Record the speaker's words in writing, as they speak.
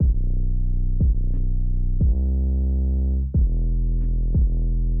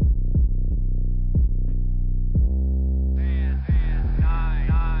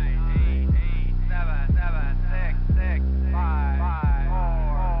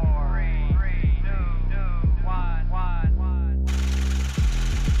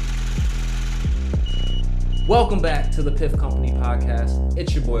Welcome back to the Piff Company podcast.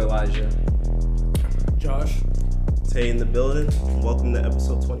 It's your boy Elijah. Josh. Tay in the building. Welcome to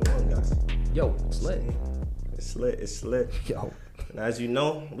episode 21, guys. Yo, it's lit. It's lit. Yo. And as you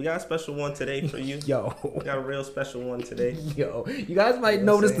know, we got a special one today for you. Yo. We got a real special one today. Yo. You guys might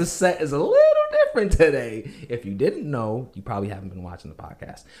notice the set is a little different today. If you didn't know, you probably haven't been watching the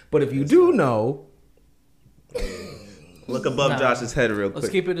podcast. But if you do know... Look above Josh's head real quick.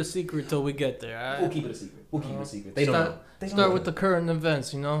 Let's keep it a secret till we get there, all right? We'll keep it a secret. They don't know. Start with the current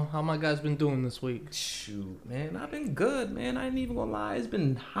events, you know? How my guys been doing this week? Shoot, man. I've been good, man. I ain't even gonna lie. It's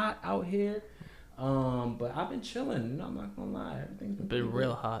been hot out here. But I've been chilling. No, I'm not gonna lie. Everything's Been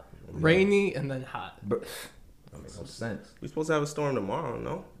real hot. Rainy and then hot. That makes no sense. We supposed to have a storm tomorrow,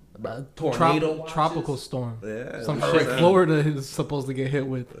 no? Tornado tropical storm. Yeah. Some shit Florida is supposed to get hit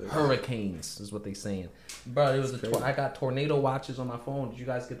with. Hurricanes is what they saying. Bro, it was I got tornado watches on my phone. Did you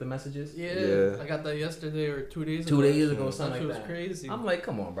guys get the messages? Yeah. I got that yesterday or 2 days ago. 2 days ago, something like that. It was crazy. I'm like,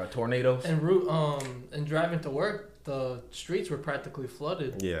 come on, bro, tornadoes. And driving to work, the streets were practically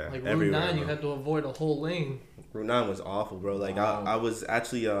flooded. Yeah, like Route 9, bro. you had to avoid a whole lane. Route 9 was awful, bro. Like, wow. I was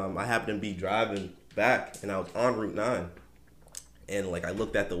actually, I happened to be driving back, and I was on Route 9. And, like, I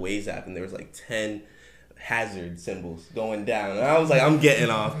looked at the Waze app, and there was, like, 10 hazard symbols going down. And I was like, I'm getting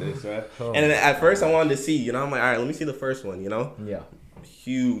off this, right? And then at first, I wanted to see, you know? I'm like, all right, let me see the first one, you know? Yeah.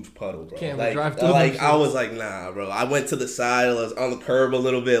 Huge puddle, bro. Can't like, drive through I was like, nah, bro. I went to the side. I was on the curb a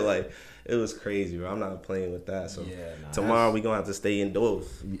little bit. Like, it was crazy, bro. I'm not playing with that. So tomorrow, we going to have to stay indoors.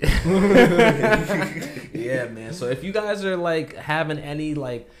 Yeah, man. So if you guys are, like, having any,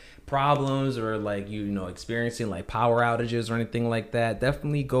 like, problems or like experiencing like power outages or anything like that,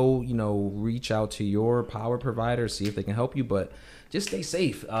 definitely go reach out to your power provider, see if they can help you, but just stay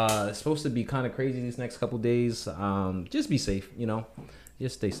safe. It's supposed to be kind of crazy these next couple days. Just be safe,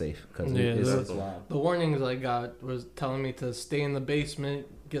 just stay safe because it's wild. The warnings I got was telling me to stay in the basement,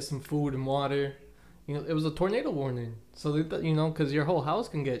 get some food and water. It was a tornado warning, so they because your whole house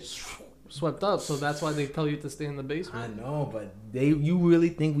can get swept up, so that's why they tell you to stay in the basement. I know, but you really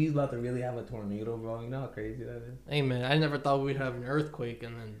think we about to really have a tornado, bro? You know how crazy that is? Hey, man, I never thought we'd have an earthquake,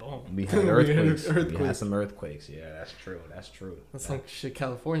 and then boom. We had earthquakes. We had some earthquakes. Yeah, that's true. That's some shit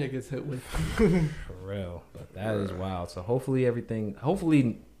California gets hit with. For real. But that is wild. So hopefully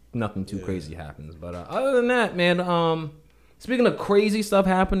nothing too crazy happens. But other than that, man, speaking of crazy stuff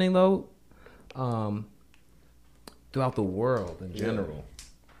happening, though, throughout the world in general,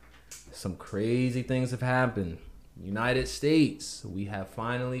 some crazy things have happened. United States, we have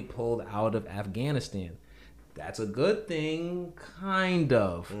finally pulled out of Afghanistan. That's a good thing, kind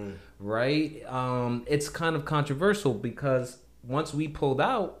of, right? It's kind of controversial because once we pulled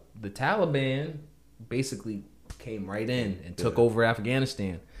out, the Taliban basically came right in and took over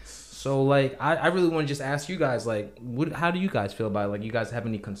Afghanistan. So, like, I really want to just ask you guys, like, how do you guys feel about it? Like, you guys have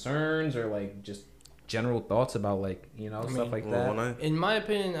any concerns or, like, just general thoughts about stuff like that? In my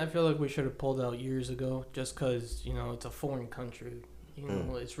opinion, I feel like we should have pulled out years ago, just because it's a foreign country.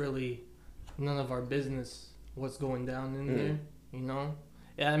 It's really none of our business what's going down in there.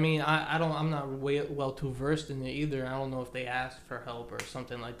 Yeah, I mean, I'm not well too versed in it either. I don't know if they asked for help or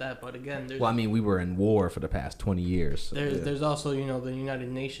something like that. But again, we were in war for the past 20 years. So. There's also the United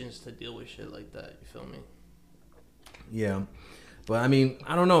Nations to deal with shit like that. You feel me? Yeah. But I mean,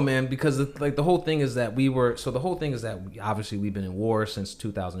 I don't know, man, because the whole thing is that obviously we've been in war since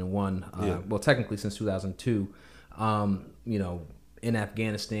 2001. Well, technically since 2002. In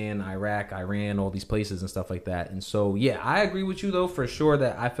Afghanistan, Iraq, Iran, all these places and stuff like that. And so, yeah, I agree with you though for sure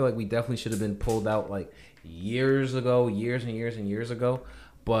that I feel like we definitely should have been pulled out like years and years ago.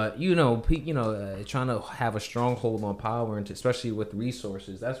 But trying to have a stronghold on power, and especially with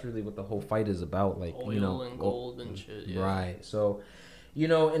resources, that's really what the whole fight is about. Like oil and gold and shit. Yeah. Right. So,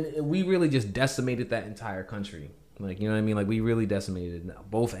 and we really just decimated that entire country. Like, you know what I mean? Like, we really decimated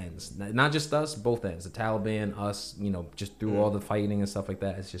both ends, not just us, both ends. The Taliban, us. Just through all the fighting and stuff like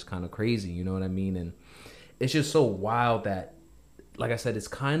that. It's just kind of crazy. You know what I mean? And it's just so wild that, like I said, it's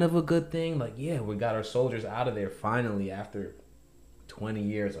kind of a good thing. Like, yeah, we got our soldiers out of there finally after 20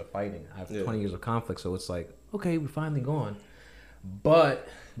 years of fighting, after 20 years of conflict. So it's like, okay, we're finally gone. But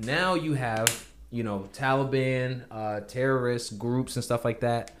now you have, Taliban, terrorist groups and stuff like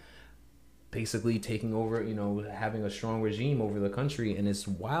that, basically taking over, having a strong regime over the country. And it's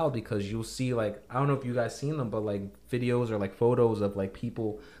wild because you'll see, like, I don't know if you guys seen them, but like videos or like photos of like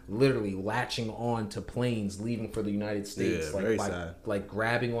people literally latching on to planes leaving for the United States, very sad. Like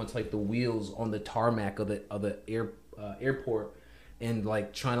grabbing onto like the wheels on the tarmac of the airport. And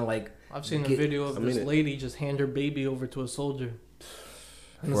like trying to like, I've seen a video of this lady just hand her baby over to a soldier.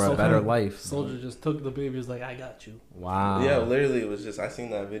 for a better life. Soldier just took the baby. Was like, I got you. Wow. Yeah, literally, it was just I seen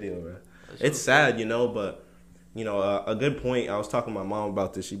that video, man. It's sad, you know, but you know, a good point. I was talking to my mom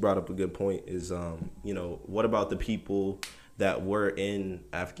about this. She brought up a good point. Is you know, what about the people that were in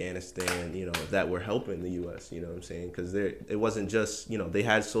Afghanistan, you know, that were helping the U.S., you know what I'm saying? Because it wasn't just, you know, they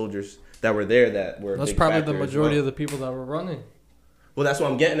had soldiers that were there that were. That's probably the majority of the people that were running. Well, that's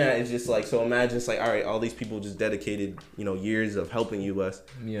what I'm getting at. It's just like, so imagine it's like, all right, all these people just dedicated, you know, years of helping U.S.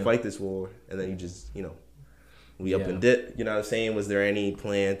 fight this war, and then you just, you know, we up and dip. You know what I'm saying? Was there any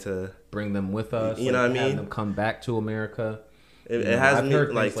plan to bring them with us? You know what I mean? Have them come back to America. It has me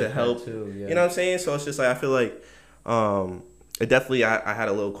like to help. Too, You know what I'm saying? So it's just like I feel like it definitely. I had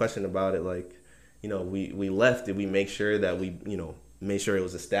a little question about it. Like, you know, we left. Did we make sure that we, you know, made sure it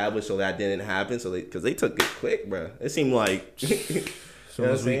was established so that didn't happen? So because they took it quick, bro. It seemed like. As soon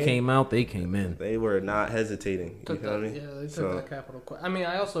as we came out, they came in. They were not hesitating. You know what I mean? Yeah, they took that capital quick. I mean,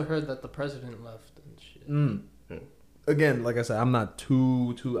 I also heard that the president left and shit. Again, like I said, I'm not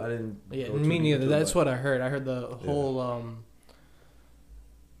too. I didn't. Yeah, me neither. That's what I heard. I heard the whole.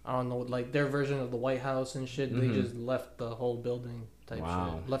 I don't know, like their version of the White House and shit. They just left the whole building type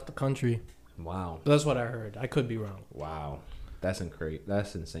shit. Left the country. Wow. That's what I heard. I could be wrong. Wow. That's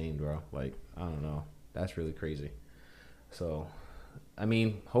insane, bro. Like, I don't know. That's really crazy. So, I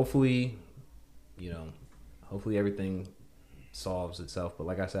mean, hopefully, you know, hopefully solves itself. But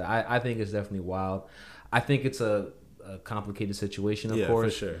like I said, I think it's definitely wild. I think it's a complicated situation, of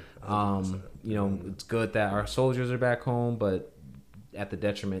course. For sure. You know, it's good that our soldiers are back home, but at the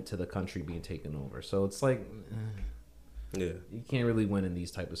detriment to the country being taken over. So it's like, you can't really win in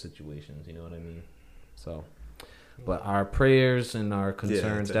these type of situations. You know what I mean? So, but our prayers and our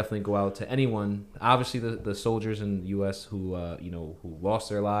concerns definitely go out to anyone. Obviously, the soldiers in the U.S. who you know, who lost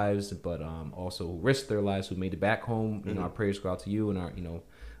their lives, but also who risked their lives, who made it back home. You know, our prayers go out to you, and our you know,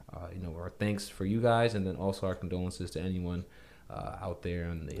 our thanks for you guys, and then also our condolences to anyone out there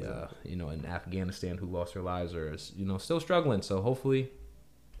in the you know, in Afghanistan who lost their lives or is, you know, still struggling. So hopefully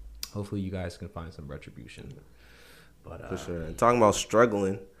you guys can find some retribution. But for sure. And talking about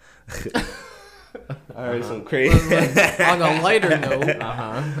struggling. All right, some crazy. On a lighter note,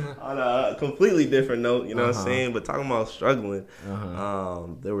 on a completely different note, you know what I'm saying? But talking about struggling,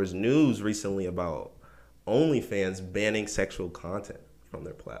 there was news recently about OnlyFans banning sexual content from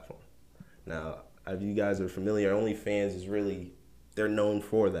their platform. Now, if you guys are familiar, OnlyFans is really, they're known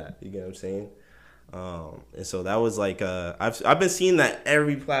for that. You get what I'm saying? And so that was like, I've been seeing that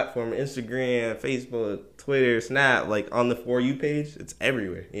every platform, Instagram, Facebook, Twitter, Snap, like on the For You page, it's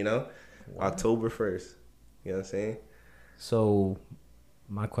everywhere, you know? Wow. October 1st. You know what I'm saying? So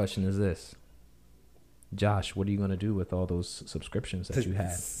my question is this. Josh, what are you going to do with all those subscriptions that you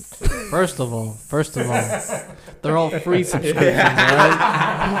had? First of all, they're all free subscriptions, right?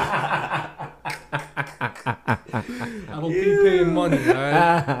 I don't be paying money, all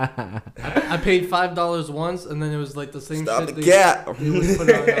right? I paid $5 once, and then it was like the same Stop shit the cat. they would put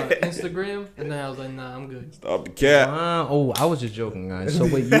on Instagram, and then I was like, nah, I'm good. Stop the cat. I was just joking, guys. So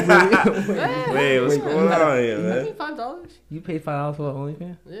wait, you really? Wait, what's going on here, I man? paid $5. You paid $5 for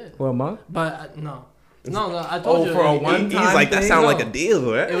OnlyFans? Yeah. For a month? But no, I told you. For a one-time He's like, that thing? sound No. like a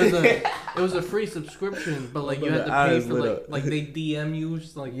deal, right? It was a free subscription, but like you had to pay for like they DM you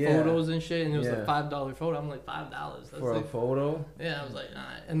like photos and shit, and it was a $5 photo. I'm like $5. That's for like, a photo? Yeah, I was like,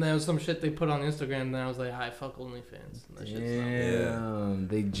 alright. And then there was some shit they put on Instagram, and then I was like, alright, fuck OnlyFans. And that shit's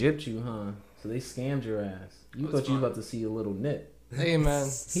They gypped you, huh? So they scammed your ass. You thought you was about to see a little nip. Hey man,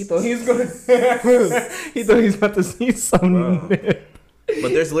 He thought he was going. He thought he was about to see some nip. But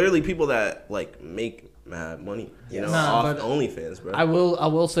there's literally people that like make mad money, you know, off OnlyFans, bro. I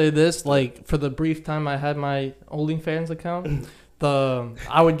will say this, like for the brief time I had my OnlyFans account,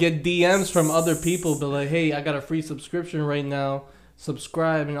 I would get DMs from other people, be like, hey, I got a free subscription right now,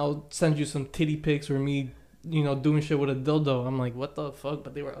 subscribe, and I'll send you some titty pics or me, you know, doing shit with a dildo. I'm like, what the fuck?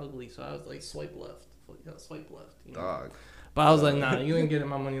 But they were ugly, so I was like, swipe left, you know? Dog. But I was like, nah, you ain't getting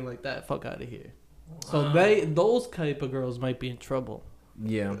my money like that. Fuck out of here. So those type of girls might be in trouble.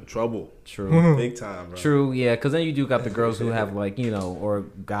 Yeah. Trouble. True. Big time, bro. True, yeah, because then you do got the girls who have like, you know, or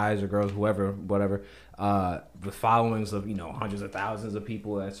guys or girls, whoever, whatever, the followings of, you know, hundreds of thousands of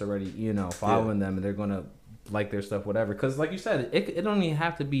people that's already, you know, following them, and they're going to like their stuff, whatever. Because like you said, it don't even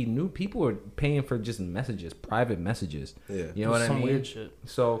have to be new. People are paying for just messages, private messages. Yeah. You know what I mean? Some weird shit.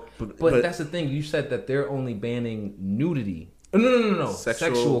 So, but that's the thing. You said that they're only banning nudity. No.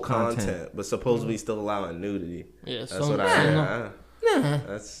 Sexual content. But supposedly still allowing nudity. Yeah, that's what I heard.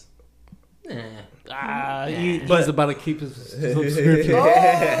 That's he's about to keep his subscription.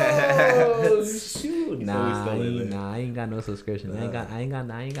 Oh shoot! I ain't got no subscription. I ain't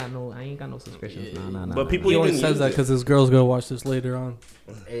got no subscriptions. Nah. But people He even only says use that it. because his girl's gonna watch this later on.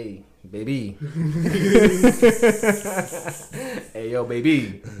 Hey, baby. Hey, yo,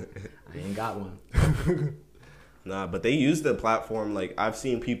 baby. I ain't got one. Nah, but they use the platform. Like I've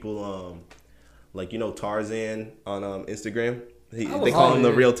seen people, like Tarzan on Instagram. They call him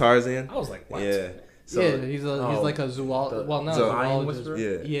the real Tarzan. I was like, what? Yeah. So, yeah, he's like a zoologist. Well, not a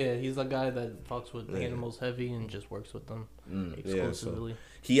zoologist. Yeah. He's a guy that fucks with animals heavy and just works with them exclusively. So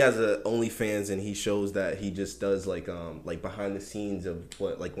he has a OnlyFans and he shows that he just does like behind the scenes of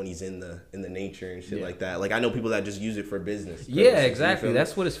what like when he's in the nature and shit like that. Like I know people that just use it for business. Yeah, exactly.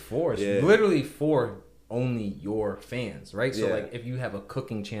 That's what it's for. It's literally for only your fans, right? So Yeah. like if you have a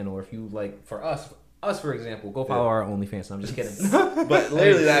cooking channel or if you like for us for example, go follow our OnlyFans. No, I'm just kidding. But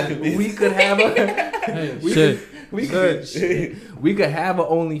literally that could be. We could have a we could have a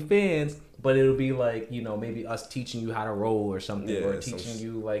OnlyFans, but it'll be like maybe us teaching you how to roll or something, or teaching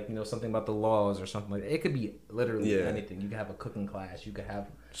you like something about the laws or something like that. It could be literally anything. You could have a cooking class. You could have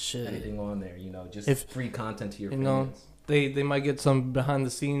anything on there. Just free content to your fans. They might get some behind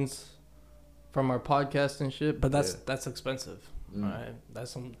the scenes from our podcast and shit, but that's expensive. All right,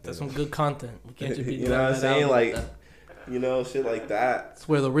 that's some good content. We can't just be you know what I'm saying, like shit like that. That's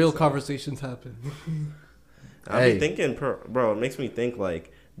where the real conversations happen. I be thinking, bro. It makes me think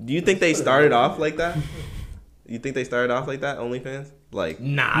like, do you think they started off like that? You think they started off like that, OnlyFans? Like,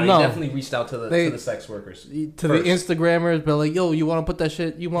 nah, they definitely reached out to the sex workers, to the Instagrammers, but like, yo, you want to put that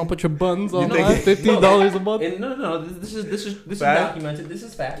shit? You want to put your buns on $50 a month? And no, this is documented. This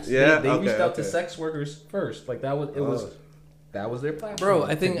is facts. Yeah, they reached out to sex workers first. Like that was that was their platform. Bro,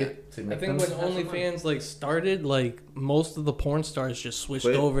 I think when OnlyFans like started, like most of the porn stars just switched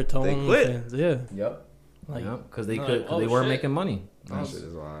over to OnlyFans. Yeah. Yep. Like, because they weren't making money. That shit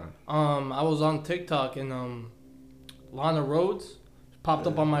is wild. I was on TikTok and Lana Rhodes popped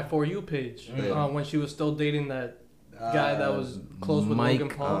up on my For You page when she was still dating that guy that was close with Logan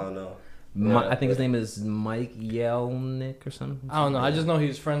Paul. I don't know. I think his name is Mike Yelnick or something. I don't know. I just know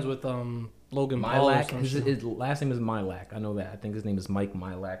he's friends with Logan Paul. His last name is Milak. I know that. I think his name is Mike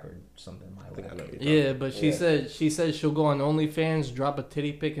Milak or something. Milak. Yeah, but she said she'll go on OnlyFans, drop a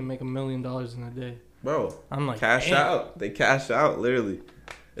titty pic, and make $1 million in a day. Bro, I'm like, cash out. They cash out literally,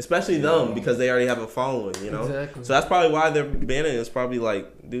 especially them because they already have a following. Exactly. So that's probably why they're banning. It's probably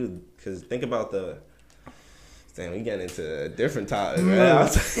like, dude, because think about Damn, we getting into a different topic,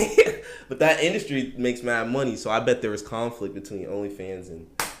 right? But that industry makes mad money, so I bet there was conflict between OnlyFans and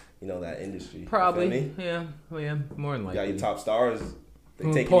that industry. Probably, yeah, more than likely. You got your top stars.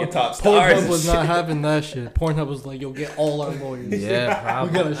 They taking your top stars. Pornhub was not having that shit. Pornhub was like, yo, get all our lawyers. Yeah,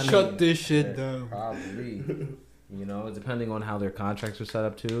 probably. We gotta shut this shit down. Probably. Depending on how their contracts are set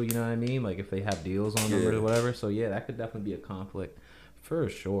up too. You know what I mean? Like if they have deals on them or whatever. So yeah, that could definitely be a conflict for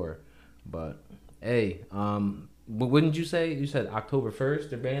sure. But hey, wouldn't you say? You said October 1st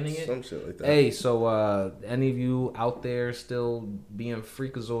they're banning it? Some shit like that. Hey, so any of you out there still being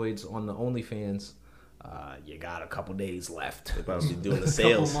freakazoids on the OnlyFans, you got a couple days left. They're about to be doing the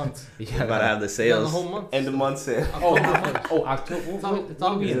sales. Couple months. They're about to have the sales. The whole month. End of month sale. October. It's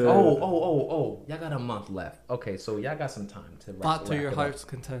obvious. Y'all got a month left. Okay, so y'all got some time to Thought to your heart's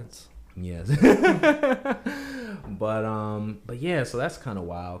content. Yes. But yeah, so that's kind of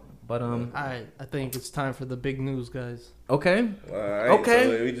wild. But all right, I think it's time for the big news, guys. Okay. All right. Okay.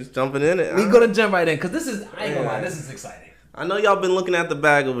 So we just jumping in it. We're gonna jump right in because this is I ain't gonna lie, this is exciting. I know y'all been looking at the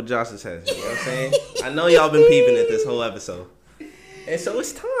bag over Josh's head. You know what I'm saying? I know y'all been peeping at this whole episode. And so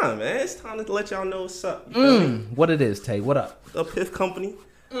it's time, man. It's time to let y'all know what's up. What it is, Tay. What up? The Piff Company.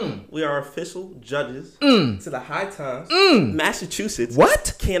 We are official judges to the HighTimes Massachusetts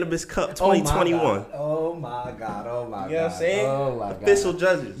Cannabis Cup 2021. Oh my god. You know what I'm saying? Oh my god. Official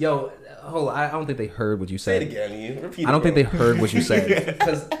judges. Yo, hold on. I don't think they heard what you said. Say it again, you. Repeat it. I don't think they heard what you said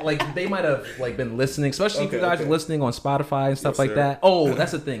because they might have been listening, especially if you guys are listening on Spotify and stuff like that. Oh,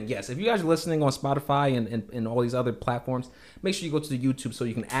 that's the thing. Yes, if you guys are listening on Spotify and all these other platforms, make sure you go to the YouTube so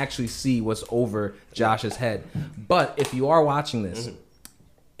you can actually see what's over Josh's head. But if you are watching this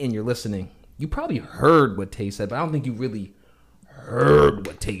and you're listening, you probably heard what Tay said, but I don't think you really heard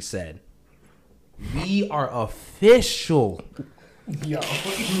what Tay said. We are official.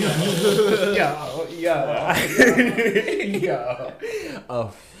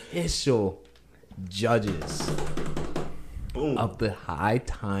 Official judges of the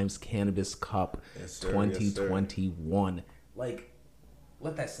HighTimes Cannabis Cup 2021. Like,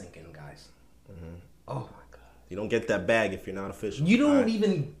 let that sink in, guys. Oh my god. You don't get that bag if you're not official. You don't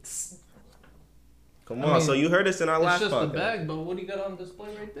even. Come on, so you heard us in our last podcast. It's just a bag, but what do you got on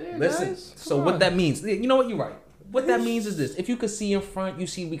display right there, Listen, guys? so what that means, you know what, you're right. What that means is this. If you could see in front, you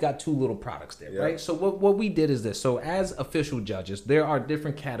see we got two little products there, right? So what we did is this. So as official judges, there are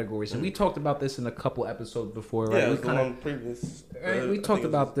different categories. And we talked about this in a couple episodes before, right? Yeah, we it was on previous. Right? We talked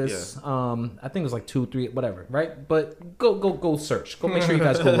about this. I think it was like 2, 3, whatever, right? But go search. Go make sure you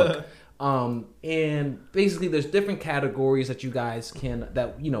guys go look. And basically there's different categories that you guys can,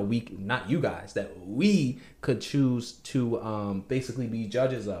 that, you know, that we could choose to basically be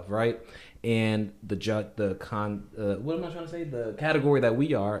judges of, right? And what am I trying to say? The category that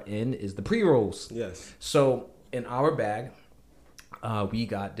we are in is the pre-rolls. Yes. So in our bag, we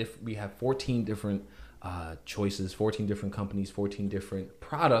have 14 different choices, 14 different companies, 14 different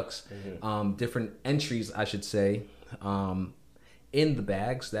products, different entries, I should say, in the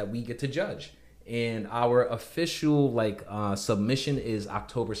bags that we get to judge. And our official submission is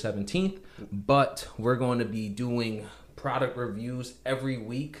October 17th, but we're going to be doing product reviews every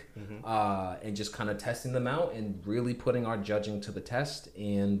week, and just kind of testing them out and really putting our judging to the test.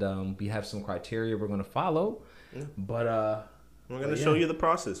 And we have some criteria we're going to follow, but we're going to show you the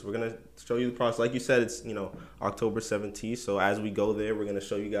process. We're going to show you the process. Like you said, it's, you know, October 17th. So as we go there, we're going to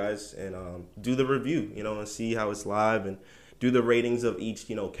show you guys and do the review, you know, and see how it's live and do the ratings of each,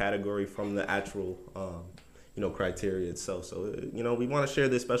 you know, category from the actual, you know, criteria itself. So, you know, we want to share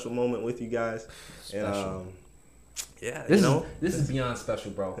this special moment with you guys. And, this is beyond special,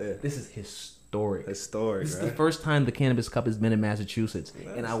 bro. Yeah. This is historic. This is the first time the Cannabis Cup has been in Massachusetts.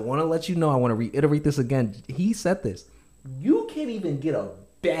 Nice. And I want to let you know, I want to reiterate this again. He said this. You can't even get a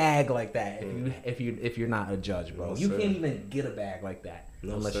bag like that if you're not a judge, bro. You can't even get a bag like that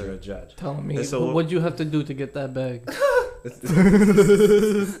unless you're a judge. Tell me, what'd you have to do to get that bag?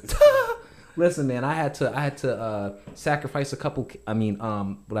 Listen, man, I had to sacrifice a couple. I mean,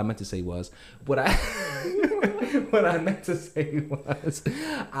 what I meant to say was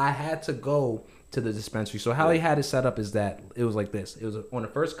I had to go to the dispensary. So how they had it set up is that it was like this. It was on a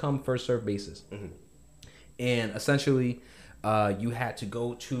first come, first served basis. And essentially, you had to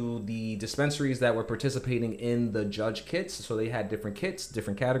go to the dispensaries that were participating in the judge kits. So they had different kits,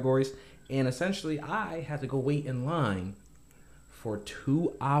 different categories. And essentially, I had to go wait in line for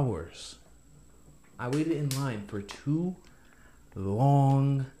 2 hours. I waited in line for 2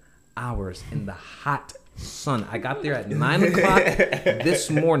 long hours in the hot sun. I got there at 9 o'clock this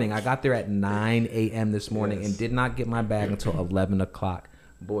morning. I got there at 9 a.m. this morning and did not get my bag until 11 o'clock.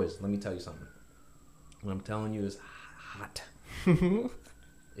 Boys, let me tell you something. What I'm telling you is hot.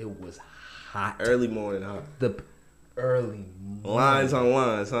 It was hot. Early morning, huh? The early morning. Lines on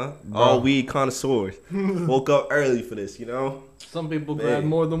lines, huh? Bro. All weed connoisseurs. Woke up early for this, you know? Some people grab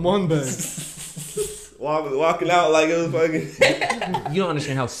more than one bag. Walking out like it was fucking... You don't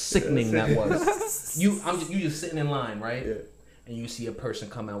understand how sickening that was. You just sitting in line, right? Yeah. And you see a person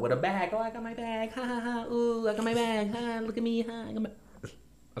come out with a bag. Oh, I got my bag. Ha, ha, ha. Ooh, I got my bag. Ha, look at me. Ha, I got my...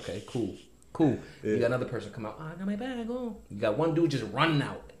 Okay, cool. Yeah. You got another person come out. Oh, I got my bag. Oh, you got one dude just running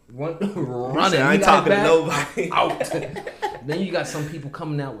out. Running. I ain't talking to nobody. Out. Then you got some people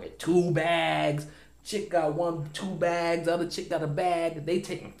coming out with 2 bags. Chick got 2 bags. The other chick got a bag. They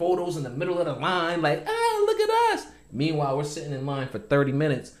taking photos in the middle of the line, like, look at us. Meanwhile, we're sitting in line for 30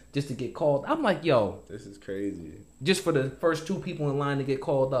 minutes just to get called. I'm like, yo, this is crazy. Just for the first 2 people in line to get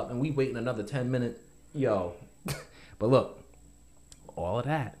called up, and we waiting another 10 minutes. Yo, but look, all of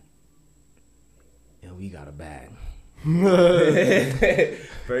that. And we got a bag.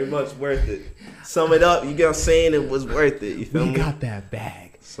 Very much worth it. Sum it up, you get what I'm saying? It was worth it. You feel me? We got that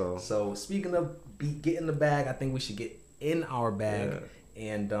bag. So speaking of getting the bag, I think we should get in our bag. Yeah.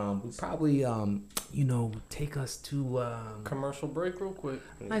 And we probably, take us to... commercial break real quick.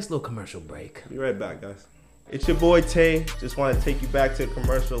 Nice little commercial break. Be right back, guys. It's your boy Tay. Just want to take you back to the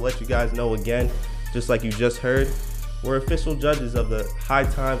commercial, let you guys know again, just like you just heard, we're official judges of the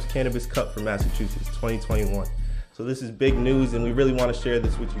HighTimes Cannabis Cup for Massachusetts 2021. So this is big news, and we really want to share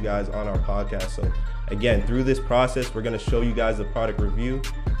this with you guys on our podcast. So again, through this process, we're going to show you guys the product review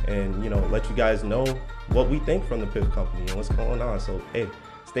and, let you guys know what we think from the Piff company and what's going on. So, hey,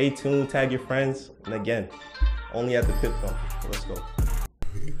 stay tuned, tag your friends. And again, only at the Piff company. Let's go. All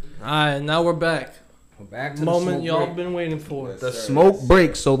right, now we're back. We're back to the moment y'all been waiting for. Yes, the smoke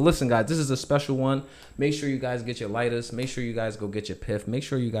break. So listen, guys, this is a special one. Make sure you guys get your lighters. Make sure you guys go get your Piff. Make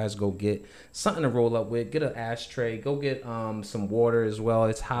sure you guys go get something to roll up with. Get an ashtray. Go get some water as well.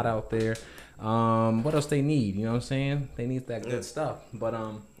 It's hot out there. What else they need? You know what I'm saying? They need that good stuff. But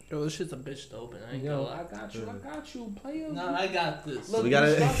Yo, this shit's a bitch to open. I ain't Yo, gonna I got you, player. Nah, I got this. Look, we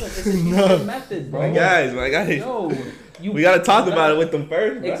gotta- it's an easy method, bro. My guys. Yo, We gotta talk about it with them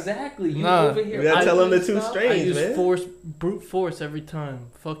first, bro. Exactly. You Nah. over here. We gotta tell them the two I strains, use man. brute force every time.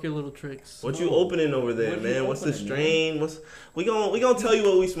 Fuck your little tricks. What you opening over there, What you man? What's the opening, strain? We gonna tell you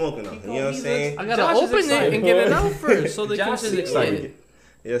what we smoking on. You know what I'm saying? I gotta Josh is open it excited. and get it out first so they Josh can is see excited. it.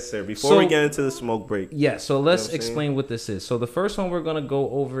 Yes, sir. Before So- we get into the smoke break. Yeah, so let's You know what I'm explain what this is. So the first one we're gonna go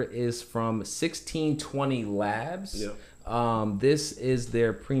over is from 1620 Labs. Yeah. This is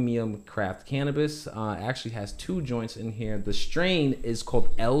their premium craft cannabis. Actually has 2 joints in here. The strain is called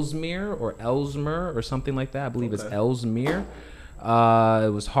Ellesmere or something like that. I believe it's Okay. Ellesmere.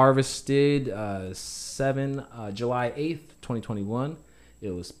 It was harvested July 8th, 2021.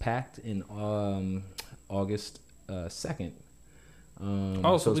 It was packed in August 2nd.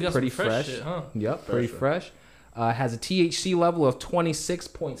 So we it's got pretty some fresh shit, huh? Yep, pretty fresh. Has a THC level of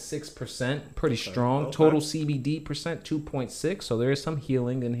 26.6%, pretty strong. okay. Total CBD percent 2.6, so there is some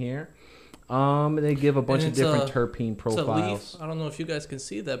healing in here. They give a bunch of it's different a- terpene It's a leaf. profiles. I don't know if you guys can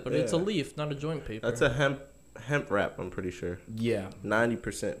see that, but it's a Yeah. leaf, not a joint paper. That's a hemp wrap. I'm pretty sure. Yeah.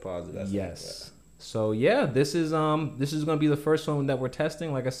 90% positive. That's Yes. So yeah, this is gonna be the first one that we're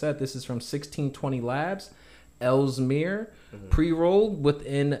testing. Like I said, this is from 1620 Labs, Ellesmere, pre-rolled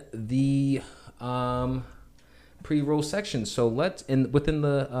within the pre-roll section. So within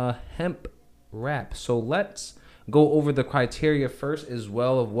the hemp wrap. So let's go over the criteria first as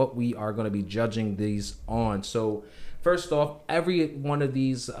well of what we are going to be judging these on. So first off, every one of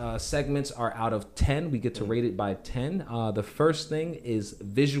these segments are out of 10. We get to rate it by 10. The first thing is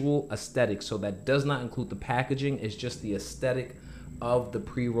visual aesthetic. So that does not include the packaging. It's just the aesthetic of the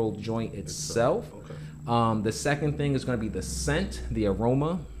pre-roll joint itself. Okay. The second thing is going to be the scent, the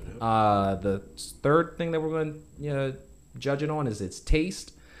aroma. The third thing that we're going to judge it on is its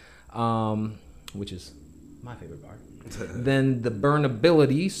taste, which is my favorite part. Then the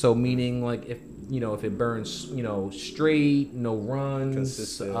burnability, so meaning like if it burns, straight, no runs.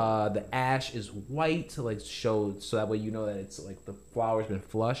 Consistent. The ash is white, like so that way you know that it's like the flower's been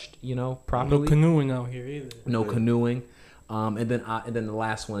flushed, properly. No canoeing out here either. No canoeing. And then the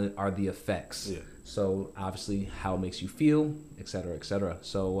last one are the effects. Yeah. So obviously how it makes you feel, et cetera, et cetera.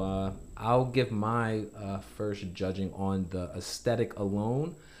 So I'll give my first judging on the aesthetic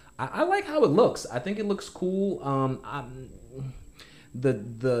alone. I like how it looks. I think it looks cool.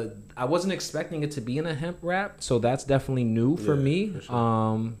 I wasn't expecting it to be in a hemp wrap, so that's definitely new for me. For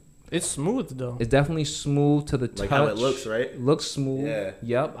sure. It's smooth though. It's definitely smooth to the touch. Like how it looks, right? Looks smooth. Yeah.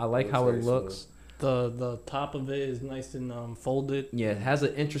 Yep. I like It how looks it very looks. The top of it is nice and folded. Yeah, it has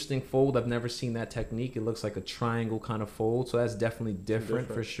an interesting fold. I've never seen that technique. It looks like a triangle kind of fold, so that's definitely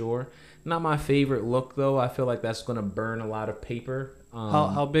different for sure. Not my favorite look though. I feel like that's gonna burn a lot of paper.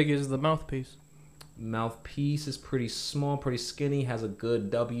 How big is the mouthpiece? Mouthpiece is pretty small, pretty skinny. Has a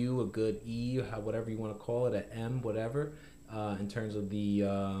good W, a good E, whatever you want to call it, an M, whatever. In terms of the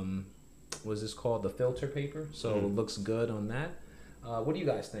what's this called? The filter paper. So it looks good on that. What do you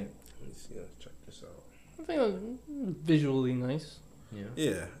guys think? Let's see. Let's check this out. I think it's visually nice.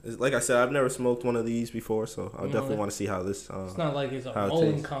 Yeah. Like I said, I've never smoked one of these before, so I definitely want to see how this. It's not like it's a how it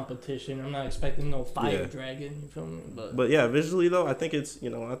rolling tastes. competition. I'm not expecting no fire Yeah. dragon. You feel me? But yeah, visually though, I think it's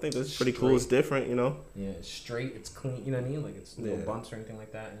I think it's pretty cool. It's different, Yeah, it's straight. It's clean. You know what I mean? Like it's no Yeah. bumps or anything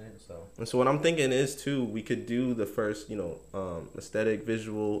like that in it. So And so what I'm thinking is too, we could do the first, aesthetic,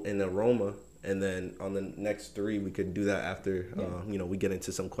 visual, and aroma, and then on the next 3 we could do that after, we get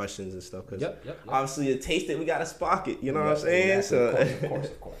into some questions and stuff. Cause yep. obviously, to taste it, we gotta spark it. You know what I'm saying? Exactly. So,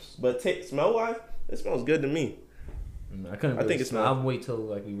 Of course. but smell wise, it smells good to me. I couldn't. I Really think it smell. smells- I'll wait till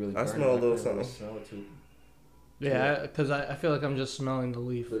like we really. I burn smell it. a little couldn't really something. Smell it too. yeah, because I feel like I'm just smelling the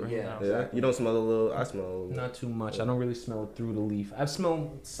leaf But right yeah. now. Yeah, you don't smell a little. I smell a little. Not too much. I don't really smell it through the leaf. I've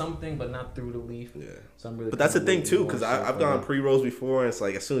smelled something, but not through the leaf. Yeah. So I'm really. But that's the kinda thing too, waiting because more so I've for gone that. pre-rolls before, and it's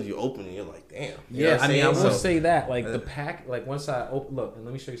like as soon as you open it, you're like, damn. You know Yeah, what I'm I mean, I saying? will So- say that. Like the pack, like once I open, look, and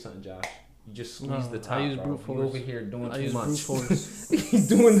let me show you something, Josh. You just squeeze the top. I use bro. brute You force. over here doing I too use much. brute force. He's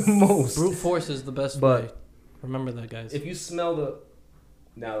doing the most. Brute force is the best But- way. Remember that, guys. If you smell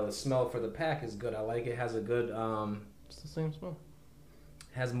the smell for the pack is good. I like it. Has a good It's the same smell.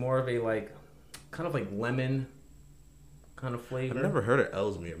 has more of a like kind of like lemon kind of flavor. I've never heard of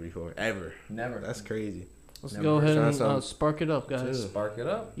Ellesmere before, ever. Never. That's crazy. Let's Never go ahead tried and something. spark it up, guys. Spark it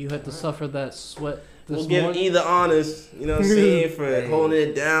up. You had to suffer that sweat this We'll give morning. either honest, you know what I'm saying, for Hey. holding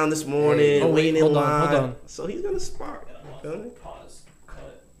it down this morning, Hey. Oh, wait, waiting in hold line. on, hold on. So he's gonna spark. Feel me? Pause.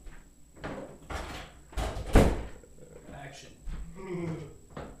 Cut. Action.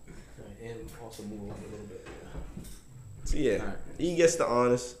 And also move on a little bit. So yeah, Alright. He gets the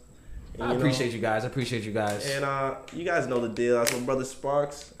honest. And, I appreciate you guys. And you guys know the deal. That's my brother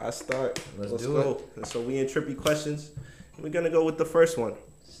Sparks. I start. Let's do go. And so we in trippy questions. We're gonna go with the first one.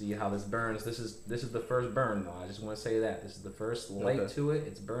 See how this burns. This is the first burn though. I just want to say that this is the first light to it.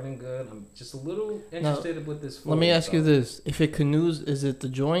 It's burning good. I'm just a little interested with this. Let me ask you this: if it canoes, is it the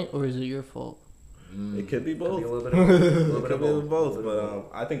joint or is it your fault? It could be both. Could be a little bit of both. A little bit of both.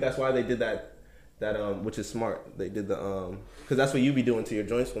 But I think that's why they did that. Which is smart. They did the because that's what you be doing to your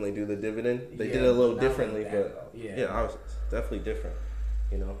joints when they do the dividend. They did it a little differently, like that, but yeah, I was definitely different.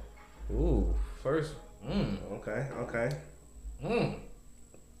 You know. Ooh, first. Okay.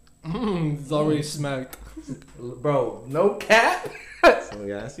 It's already smacked. Bro, no cap. So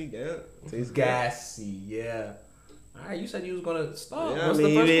gassy, yeah. Tastes gassy, yeah. All right, you said you was gonna start. Yeah, What's I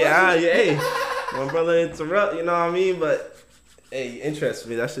mean, the first hey, my brother interrupt. You know what I mean? But hey, interests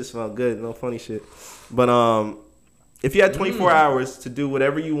me. That shit smelled good. No funny shit. But if you had 24 hours to do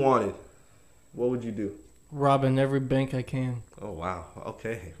whatever you wanted, what would you do? Robbing every bank I can. Oh wow.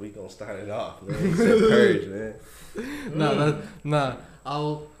 Okay, we gonna start it off, man. You said purge, man. Nah.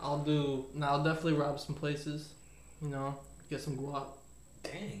 I'll definitely rob some places. You know, get some guap.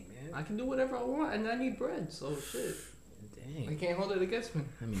 Dang, man. I can do whatever I want, and I need bread. So shit. Dang. I can't hold it against me.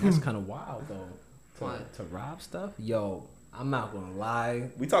 I mean, that's kind of wild though. To rob stuff, yo. I'm not gonna lie.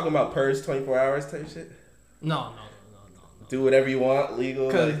 We talking about purge 24 hours type shit? No. Do whatever you want, legal.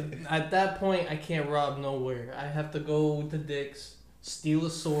 Because at that point, I can't rob nowhere. I have to go to Dick's, steal a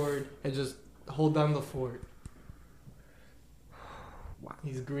sword, and just hold down the fort. Wow.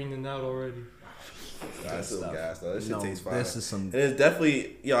 He's greening out already. That's some gas though. This shit tastes fire. This is some. And it's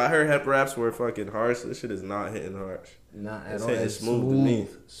definitely, I heard hemp wraps were fucking harsh. This shit is not hitting harsh. Not at it's all. Hitting it's smooth to me.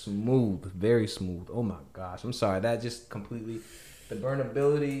 Smooth, very smooth. Oh my gosh, I'm sorry. That just completely, the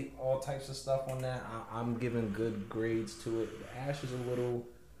burnability, all types of stuff on that. I'm giving good grades to it. The ash is a little.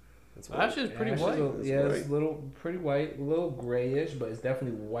 Ash is pretty white. It's a little pretty white, a little grayish, but it's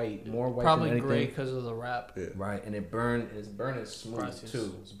definitely white, more white. Probably than anything. gray because of the wrap. Yeah. Right, and it's burning smooth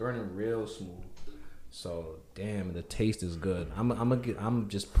too. It's burning real smooth. So damn, the taste is good. I'm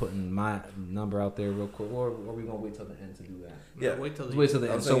just putting my number out there real quick, or are we gonna wait till the end to do that? Yeah, wait till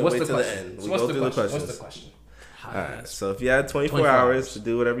the end. So what's the question? What's the question? All right. So if you had 24 hours to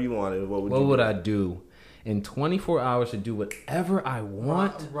do whatever you wanted, what would I do? In 24 hours to do whatever I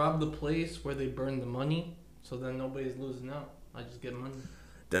want. Rob the place where they burn the money, so then nobody's losing out. I just get money.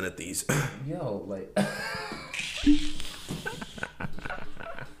 Den of Thieves. Yo, like.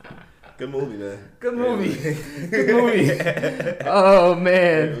 Good movie, man. Good movie. Oh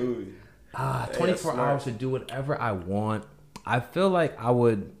man. Good movie. 24 hours to do whatever I want. I feel like I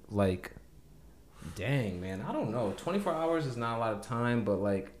would like. Dang, man. I don't know. 24 hours is not a lot of time, but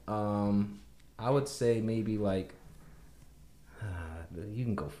like, I would say maybe like. You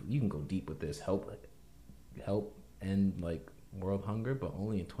can go deep with this. Help end like world hunger, but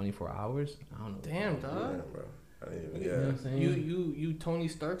only in 24 hours. I don't know. Damn, dog. Yeah, bro. You know what I'm saying? You Tony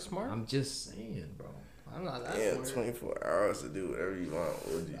Stark smart? I'm just saying, bro. I'm not that smart. 24 hours to do whatever you want.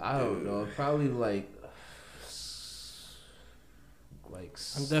 What would you do? I don't know. Probably like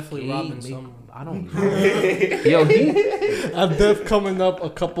I'm definitely robbing someone. I don't know. Yo, I'm definitely coming up a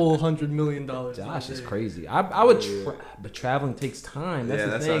couple $100 million. Josh is crazy. I would, but traveling takes time. That's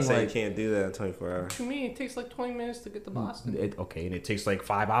the thing. What I'm saying. You can't do that in 24 hours. What you mean? It takes like 20 minutes to get to Boston. And it takes like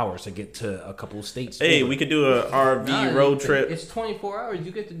 5 hours to get to a couple of states. Hey, we could do a RV road trip. It's 24 hours.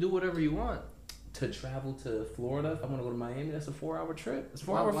 You get to do whatever you want. To travel to Florida, if I want to go to Miami, that's a 4-hour trip. It's a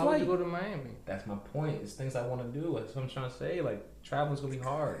 4-hour flight. Why would you go to Miami? That's my point. It's things I want to do. That's what I'm trying to say. Like, traveling's going to be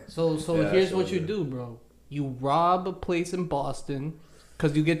hard. So here's what you do, bro. You rob a place in Boston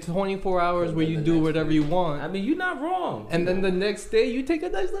because you get 24 hours where you do whatever you want. I mean, you're not wrong. And then the next day, you take a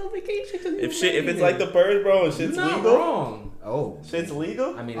nice little vacation. If it's like the purge, bro, and shit's not legal. Wrong. Oh, shit's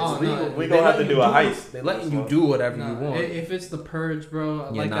legal. I mean, it's legal. We gonna have to do a heist. They're letting you do whatever you want. If it's the purge, bro,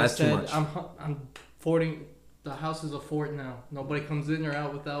 like I said, I'm forting. The house is a fort now. Nobody comes in or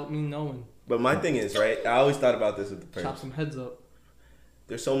out without me knowing. But my thing is, right? I always thought about this with the purge. Chop some heads up.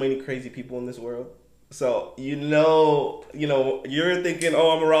 There's so many crazy people in this world. So you're thinking,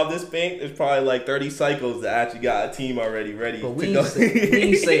 oh, I'm gonna rob this bank. There's probably like 30 cycles that actually got a team already ready but to go.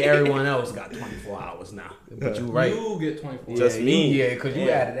 We say everyone else got 24 hours now. But you're right. You get 24 hours. Just me. Yeah, because you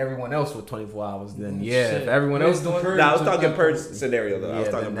added everyone else with 24 hours. Then if everyone else doing it. I was talking purge scenario though. Yeah, I was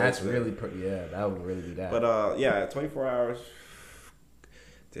talking that's really that would really be that. But 24 hours.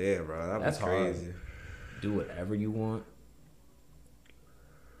 Damn, bro, that's crazy. Hard. Do whatever you want.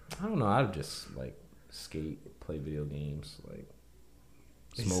 I don't know. I'd just like skate, play video games, like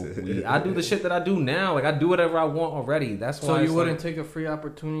smoke weed. I do the shit that I do now. Like I do whatever I want already. That's why. So you wouldn't take a free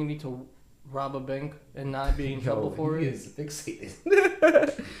opportunity to rob a bank and not be in trouble for it? Is fixated.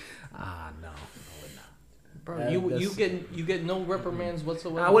 No. Bro, you get no reprimands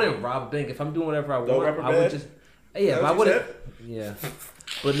whatsoever. I wouldn't rob a bank if I'm doing whatever I want. reprimand? I would just but I wouldn't. Yeah,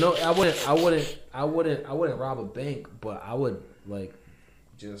 but no, I wouldn't rob a bank. But I would like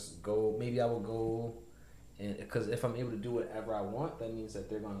just go. Maybe I would go, and because if I'm able to do whatever I want, that means that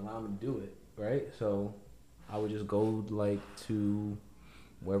they're gonna allow me to do it, right? So I would just go like to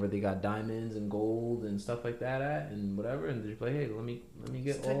wherever they got diamonds and gold and stuff like that at, and whatever, and just like, hey, let me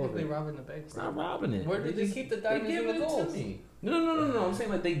get it's all of technically it. robbing the bank. It's not robbing it. Where did they keep the diamonds and the gold? To me. No. I'm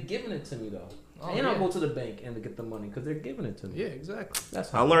saying like they giving it to me though. And I'll go to the bank and get the money because they're giving it to me. Yeah, exactly.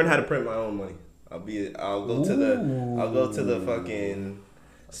 That's how I learned how to print my own money. I'll go to the fucking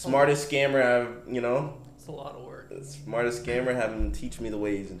smartest scammer It's a lot of work. The smartest scammer, have him teach me the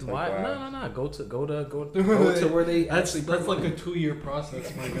ways in 24 hours. No. Go to where they actually. That's like a 2-year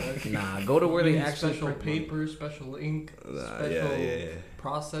process, my guy. Nah, go to where they actually special paper, special ink, special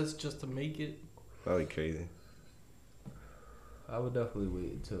process just to make it. Probably crazy. I would definitely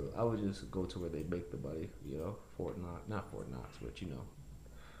wait until I would just go to where they make the money. Not Fort Knox, but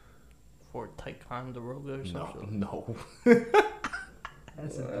Fort Ticonderoga or something. No.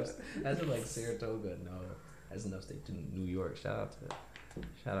 That's in like Saratoga. No, that's enough state to New York. Shout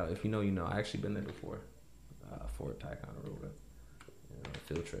out. If you know. I actually been there before. Fort Ticonderoga.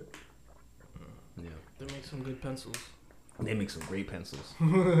 Field trip. Yeah. They make some good pencils. They make some great pencils.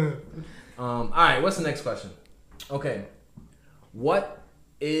 All right. What's the next question? Okay. What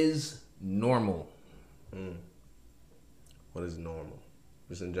is normal? What is normal?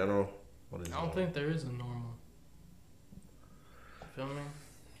 Just in general. What is I don't normal? think there is a normal. Feel me?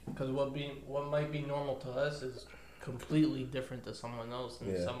 Because what might be normal to us is completely different to someone else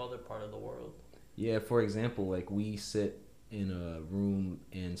in some other part of the world. Yeah, for example, like we sit in a room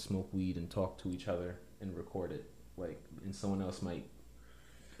and smoke weed and talk to each other and record it. Like, and someone else might.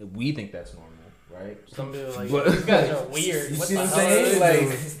 We think that's normal, right? Some people are like, these guys are weird. What see the what I'm hell saying? are they Like,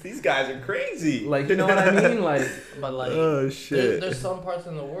 doing? These guys are crazy. Like, you know what I mean? Like, but like, oh shit. There's some parts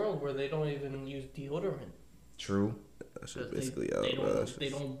in the world where they don't even use deodorant. True. That's basically they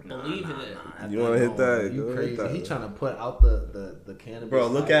don't believe in it. You want to hit that? You Go crazy? hit that. He trying to put out the cannabis. Bro,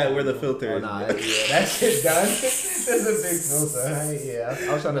 look at where the filter is. Nah, yeah, that shit done. That's a big filter.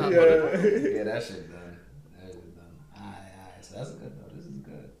 I was trying to. Yeah, that shit done. That shit done. Alright. So that's good though. This is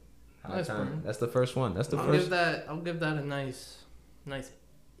good. Nice, time. That's the first one. That's the I'll first. I'll give that a nice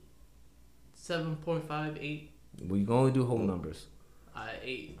 7.5, 8. We can only do whole numbers.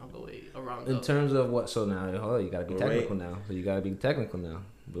 8. I'll go 8 around. In terms of what? So now, you gotta be technical now. So you gotta be technical now.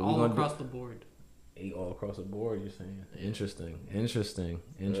 But all across the board. 8 all across the board. You're saying Yeah. interesting.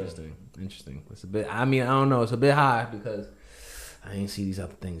 It's a bit. I mean, I don't know. It's a bit high because I ain't see these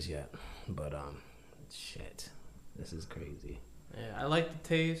other things yet. But shit, this is crazy. Yeah, I like the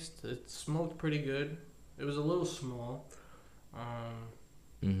taste. It smoked pretty good. It was a little small.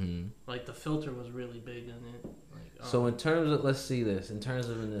 Like the filter was really big in it. Like, so in terms of, let's see this. In terms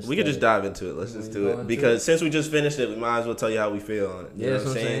of we could just dive into it. Let's just do it because since we just finished it, we might as well tell you how we feel on it. You know what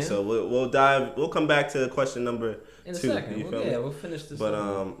I'm saying? So we'll come back to question number 2 in a second. We'll finish this. But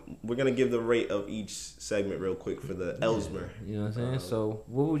we're gonna give the rate of each segment real quick for the Ellsmer. You know what I'm saying? So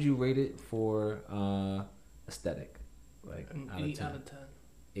what would you rate it for aesthetic? Like an 8 out of 10.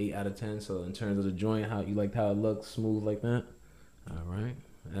 8 out of 10. So in terms of the joint, how you liked how it looks, smooth like that. All right.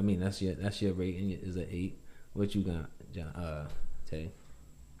 I mean that's your rating is an 8. What you got, John? Tay?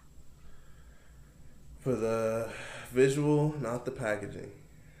 For the visual, not the packaging.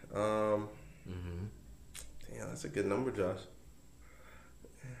 Damn, that's a good number, Josh.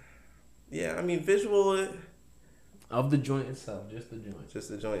 Yeah, I mean visual of the joint itself, just the joint. Just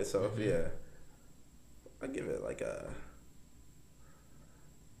the joint itself, yeah. I give it like a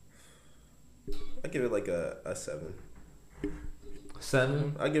 7.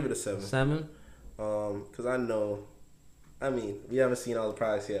 7? I give it a 7. 7? Cause I know, I mean, we haven't seen all the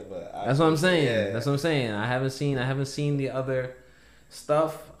products yet, but that's what I'm saying. Yeah. That's what I'm saying. I haven't seen the other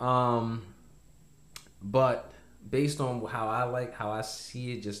stuff. But based on how I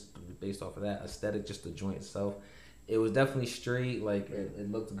see it, just based off of that aesthetic, just the joint itself, it was definitely straight. Like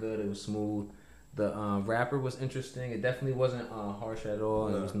it looked good. It was smooth. The wrapper was interesting. It definitely wasn't harsh at all.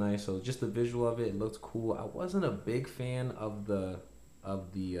 And it was nice. So just the visual of it looked cool. I wasn't a big fan of the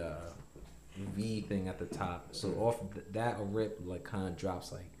V thing at the top. So off that a rip like kind of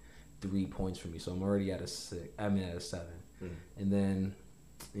drops like 3 points for me. So I'm already at a 6. I mean at a 7. And then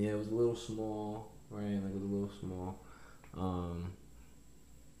it was a little small, right? Like it was a little small.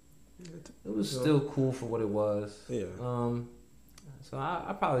 It was still cool for what it was. Yeah. So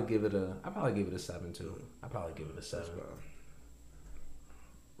I probably give it a 7 too. I probably give it a 7.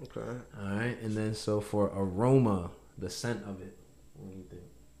 Okay. All right, and then so for aroma, the scent of it, what do you think?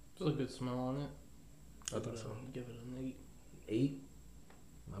 There's a good smell on it. I thought so. Give it an 8. 8.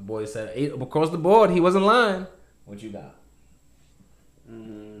 My boy said 8 across the board. He wasn't lying. What you got?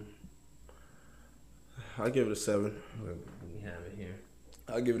 I give it a 7. We have it here.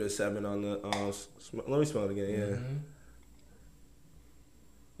 I'll give it a 7 on the. Let me smell it again. Yeah. Mm-hmm.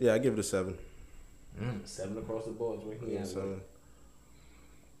 Yeah, I give it a 7. 7 across the board. Where he Yeah, at? 7.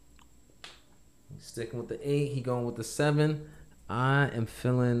 He's sticking with the 8. He going with the 7. I am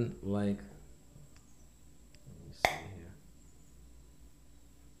feeling like. Let me see here.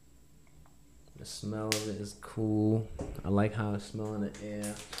 The smell of it is cool. I like how it smells in the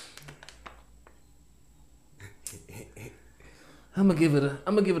air. I'm gonna give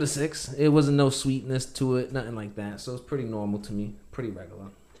it a 6. It wasn't no sweetness to it, nothing like that. So it's pretty normal to me, pretty regular.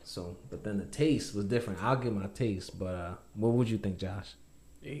 So, but then the taste was different. I'll give my taste, but what would you think, Josh?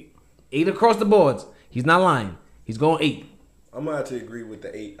 8. 8 across the boards. He's not lying. He's going 8. I'm gonna have to agree with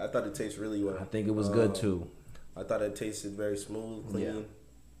the 8. I thought it tasted really well. I think it was good too. I thought it tasted very smooth, clean.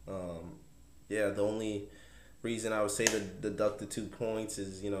 Yeah. The only reason I would say to deduct the 2 points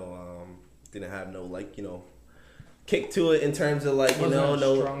is didn't have no kick to it in terms of Was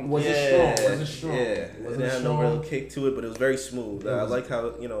it strong? Yeah, it didn't have no real kick to it, but it was very smooth. I like how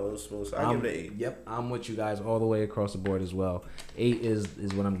it was smooth. So I give it an 8. Yep, I'm with you guys all the way across the board as well. 8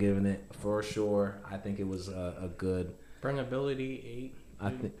 is what I'm giving it for sure. I think it was a good Burnability 8. I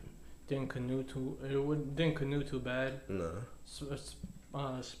think didn't canoe too bad. No.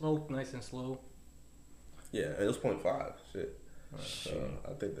 Smoked nice and slow. Yeah, it was 0.5. Shit. So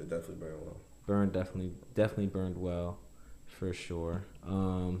I think they definitely burned well. Definitely burned well, for sure.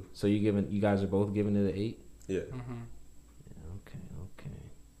 So you guys are both giving it an 8? Yeah. Mm-hmm. Okay.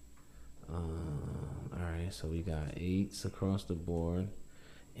 All right, so we got 8s across the board,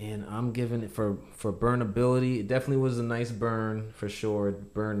 and I'm giving it for burnability. It definitely was a nice burn for sure.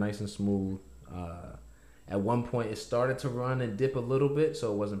 It burned nice and smooth. At one point, it started to run and dip a little bit,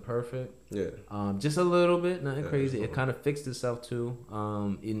 so it wasn't perfect. Yeah. Just a little bit, nothing crazy. It kind of fixed itself too.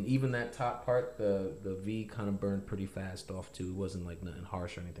 In even that top part, the V kind of burned pretty fast off too. It wasn't like nothing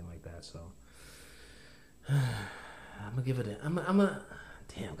harsh or anything like that. So I'm gonna give it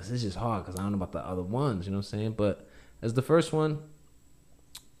damn, because it's just hard because I don't know about the other ones. You know what I'm saying? But as the first one,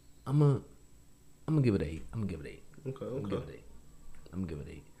 I'm gonna give it an 8. I'm gonna give it 8. Okay. I'm gonna give it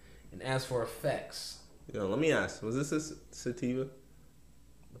 8. And as for effects. Yo, let me ask. Was this a sativa?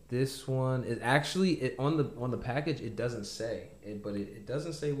 This one is actually on the package. It doesn't say it, but it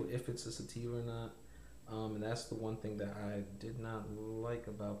doesn't say if it's a sativa or not. And that's the one thing that I did not like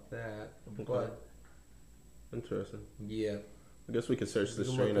about that. Okay. But Interesting. yeah, I guess we can search the You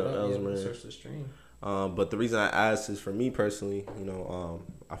can strain look of it up. Yeah, we can Ellesmere. search the strain. But the reason I asked is for me personally,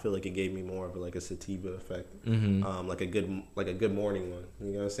 I feel like it gave me more of a sativa effect, like a good morning one.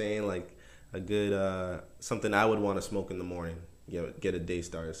 You know what I'm saying? Like a good something I would want to smoke in the morning. Get a day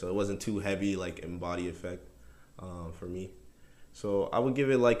started. So it wasn't too heavy in body effect for me. So I would give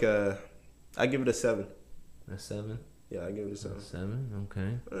it I give it a 7. A 7. Yeah, I give it a 7. 7.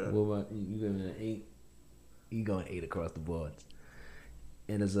 Okay. Yeah. What about you? You giving it an 8? You going 8 across the board.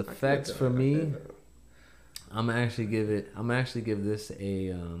 And as effects for me, I'm gonna actually give this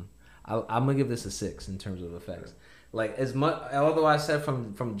a I'm gonna give this a 6 in terms of effects. Like as much, although I said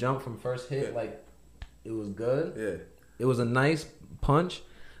from first hit, it was good. Yeah. It was a nice punch,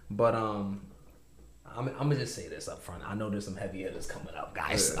 but I'm gonna just say this up front. I know there's some heavy hitters coming up,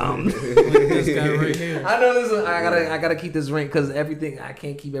 guys. This guy right here. I know this. I gotta keep this range because everything. I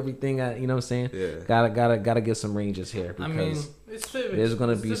can't keep everything. You know what I'm saying? Yeah. Gotta get some ranges here because there's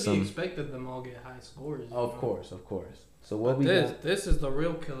gonna be some. You expected them all get high scores. Of course. So what we got? This is the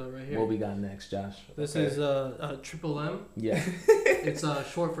real killer right here. What we got next, Josh? This is Triple M. Yeah. It's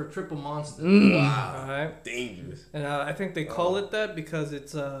short for Triple Monster. Wow. All right. Dangerous. And I think they call it that because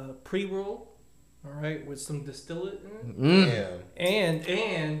it's a pre-roll. All right, with some distillate in it.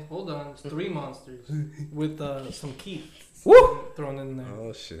 And hold on, it's 3 monsters with some keef thrown in there.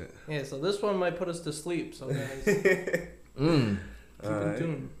 Oh shit. Yeah, so this one might put us to sleep. So guys, keep in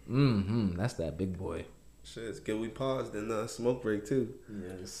tune. That's that big boy. Shit, it's good we paused in the smoke break too.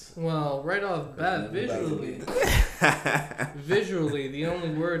 Yes. Well, right off bat, visually, the only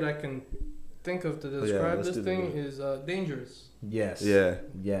word I can think of to describe this thing is dangerous. Yes. Yeah.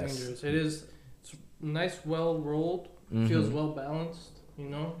 Yes. Dangerous. It's nice, well rolled. Feels well balanced.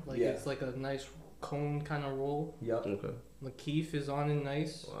 It's like a nice cone kind of roll. Yep. Okay. The keef is on it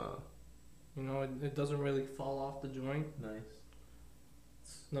nice. Wow. You know, it doesn't really fall off the joint. Nice.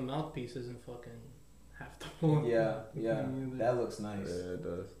 The mouthpiece isn't fucking half the point. Yeah, that looks nice. Yeah, it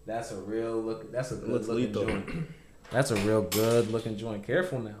does. That's a real look. That's a good Looks looking lethal. joint. That's a real good looking joint.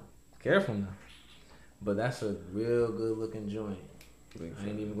 Careful now. But that's a real good looking joint. I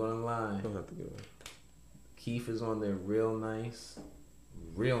ain't even gonna lie. Don't have to give it. Keef is on there real nice.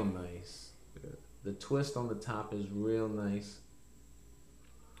 Yeah. The twist on the top is real nice.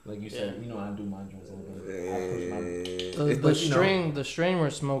 Like you said, you know I do my joints a little bit. I push my The strain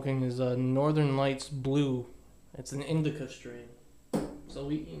we're smoking is a Northern Lights Blue. It's an indica strain. So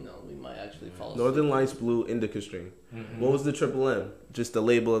we might actually follow. Northern Lights Blue Indica strain. Mm-hmm. What was the triple M? Just the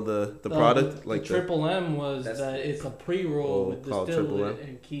label of the product? The triple M was that it's a pre-roll with distillate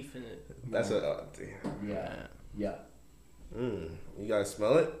and keef in it. That's damn. Yeah. You guys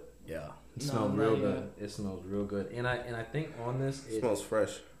smell it? Yeah. It smells real good. It smells real good. And I think on this it smells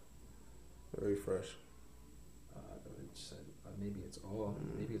fresh. Very fresh. Maybe it's all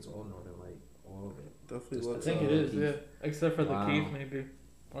Northern Light. All of it. Definitely looks. I think it is, yeah. Except for the keef, maybe.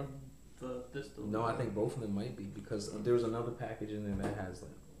 Or the distillate. No, I think both of them might be because there was another package in there that has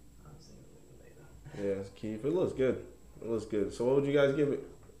like. I'll see it later. Yeah, it's keef. It looks good. So what would you guys give it?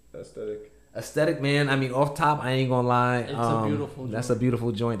 Aesthetic, man. I mean, off top, I ain't gonna lie. It's a beautiful joint. That's a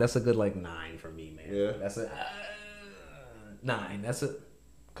beautiful joint. That's a good 9 for me, man. Yeah. That's a 9. That's a.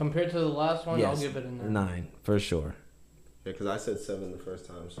 Compared to the last one, yes, I'll give it a 9. 9 for sure. Yeah, because I said 7 the first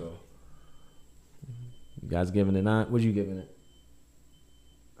time, so. You guys giving it 9? What you giving it?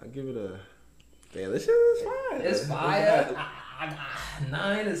 I give it a. Damn, this shit is fire. It's fire.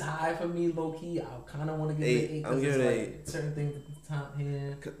 9 is high for me, low key. I kind of want to give it 8. I'm giving it 8. Certain things at the top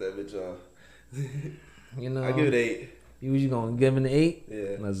here. Cut that bitch off. You know. I give it 8. You gonna give it an 8?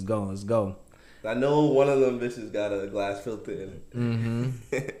 Yeah. Let's go. I know one of them bitches got a glass filter in it.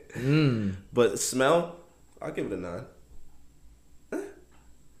 Mm-hmm. But smell, I'll give it a 9.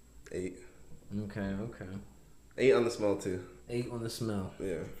 8. Okay. 8 on the smell too. 8 on the smell.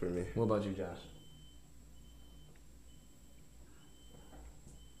 Yeah, for me. What about you, Josh?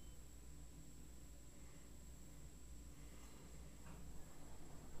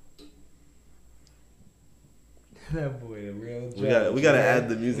 That boy, a real judge. We gotta add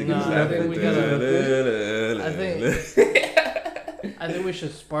the music. No, I think we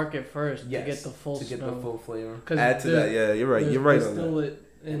should spark it first to get the full smell. To get the full flavor. Add to that, yeah. You're right. You're right on that.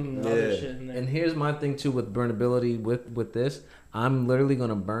 And other shit in there. And here's my thing too with burnability with this. I'm literally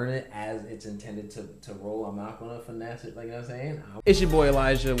gonna burn it as it's intended to roll. I'm not gonna finesse it, like you know what I'm saying. It's your boy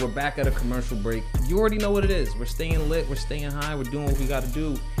Elijah. We're back at a commercial break. You already know what it is. We're staying lit, we're staying high, we're doing what we gotta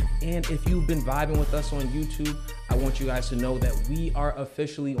do. And if you've been vibing with us on YouTube, I want you guys to know that we are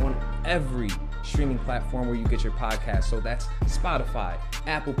officially on every streaming platform where you get your podcast. So that's Spotify,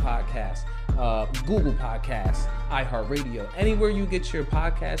 Apple Podcasts, Google Podcasts, iHeartRadio. Anywhere you get your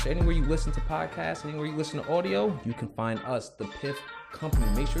podcast, anywhere you listen to podcasts, anywhere you listen to audio, you can find us, the Piff Company.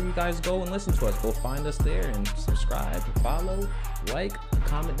 Make sure you guys go and listen to us. Go find us there and subscribe, follow, like,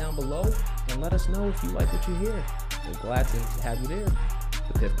 comment down below, and let us know if you like what you hear. We're glad to have you there.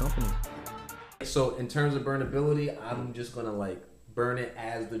 The Piff Company. So in terms of burnability, I'm just gonna burn it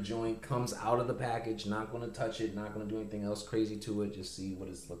as the joint comes out of the package. Not gonna touch it. Not gonna do anything else crazy to it. Just see what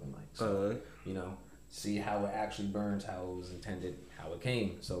it's looking like. So see how it actually burns, how it was intended, how it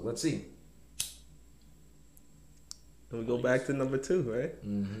came. So let's see. Then we go back to number 2, right?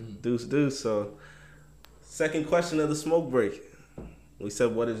 Mm-hmm. Deuce. So second question of the smoke break. We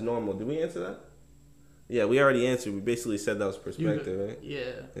said what is normal. Did we answer that? Yeah, we already answered. We basically said that was perspective, right?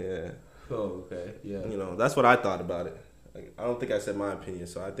 Yeah. Oh, okay. Yeah. That's what I thought about it. I don't think I said my opinion.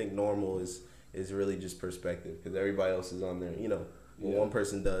 So I think normal is really just perspective because everybody else is on there. What one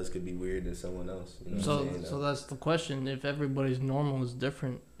person does could be weird to someone else. So that's the question. If everybody's normal is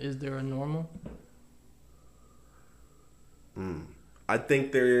different, is there a normal? I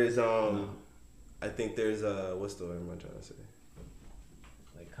think there is. I think there's what's the word am I trying to say?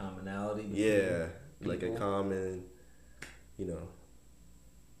 Like commonality. Yeah. Like a common,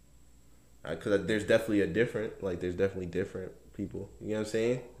 because there's definitely there's definitely different people. You know what I'm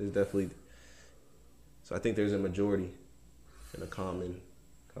saying? There's definitely, so I think there's a majority and a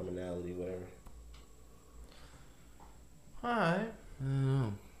commonality, whatever. All right.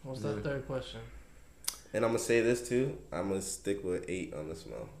 What's that third question? And I'm going to say this too. I'm going to stick with 8 on the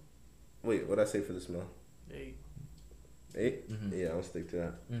smell. Wait, what did I say for the smell? 8. 8? Mm-hmm. Yeah, I'm going to stick to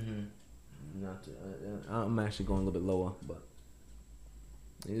that. Mm-hmm. I'm actually going a little bit lower, but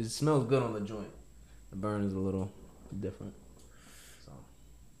it smells good on the joint. The burn is a little different, so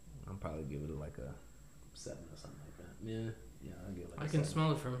I'll probably give it a 7 or something like that. Yeah, I'll give it. I can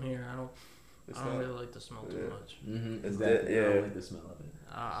smell it from here. I don't. It's I don't not. really like the smell too much. Mm-hmm. It's Exactly. yeah. I don't like the smell of it.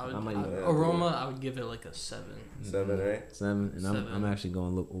 Aroma, I would give it like a 7. 7, right? 7, and 7. I'm actually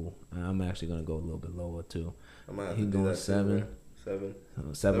going to look. I'm actually going to go a little bit lower too. I might have He to do going that 7. 7.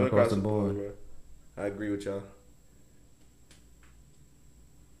 7 across the board. bro. I agree with y'all.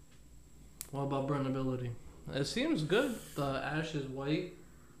 What about burnability? It seems good. The ash is white.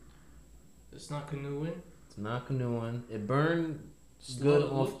 It's not canoeing. It's not canoeing. It burned good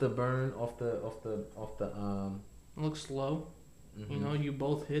off the Looks slow. Mm-hmm. You know, you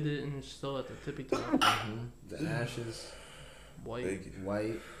both hit it and it's still at the tippy top. Mm-hmm. The ashes White.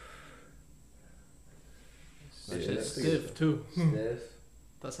 white. That shit's stiff too. Stiff.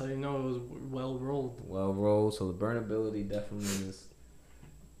 That's how you know it was well rolled. Well rolled. So the burnability definitely is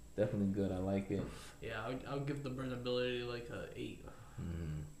definitely good. I like it. Yeah, I'll give the burnability like a 8.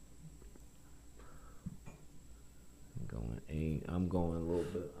 Mm. I'm going 8. I'm going a little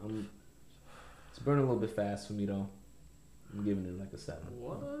bit. It's burning a little bit fast for me though. I'm giving it like a 7.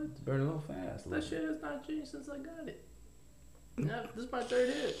 What? It's burning a little fast. That shit has not changed since I got it. Yeah, this is my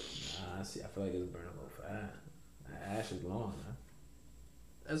 3rd hit. Nah, see, I feel like it's burning a little fast. The ash is long,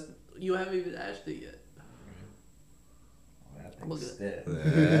 man. You haven't even ashed it yet. That Look thing's at stiff.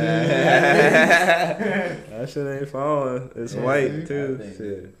 That shit ain't falling. It's white too. That thing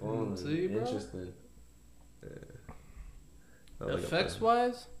Shit. falling. See, bro? Interesting. I like Effects it.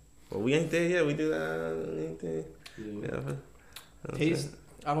 wise, Well, we ain't there yet. We do that. We ain't there. Yeah. taste.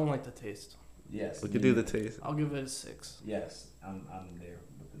 I don't like the taste. Yes. We could do the taste. I'll give it a 6. Yes, I'm there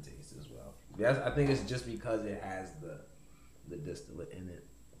with the taste as well. Yes, I think it's just because it has the distillate in it,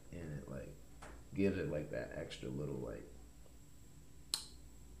 and it like gives it like that extra little like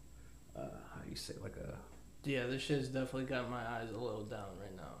how do you say, like a Yeah, this shit's definitely got my eyes a little down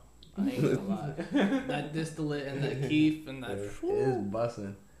right now. I ain't gonna lie. That distillate and that keef and that. it is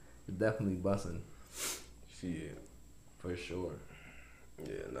bussin'. It's definitely bussin'. Shit. For sure.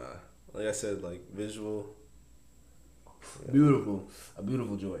 Yeah, nah. Like I said, like visual. Yeah. Beautiful. A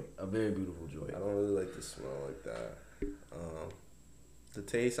beautiful joy. A very beautiful joy. I don't really like the smell like that. The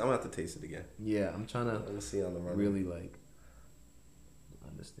taste, I'm gonna have to taste it again. Yeah, I'm trying Let me to see on the run. really like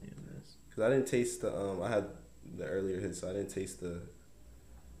understand this. Cause I didn't taste the I had the earlier hit, so I didn't taste the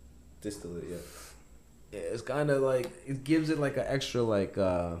distillate yet. Yeah, it's kind of like, it gives it like an extra like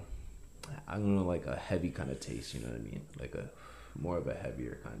I don't know, like a heavy kind of taste. You know what I mean? Like a more of a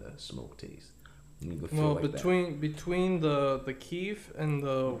heavier kind of smoke taste. And you can feel Well, like between the keef and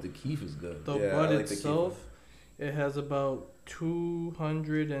the keef is good. the Yeah, bud I like the itself, it has about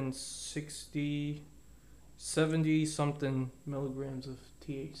 260, 70 something milligrams of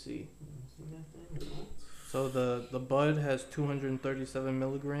THC. So the bud has 237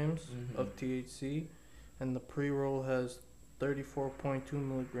 milligrams of THC, and the pre-roll has 34.2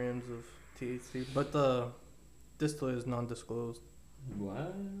 milligrams of THC. But the distillate is non-disclosed,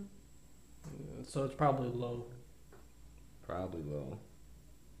 What? so it's probably low. Probably low.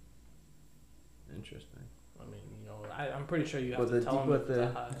 Interesting. I mean, you know, I'm pretty sure you have But to tell them if it's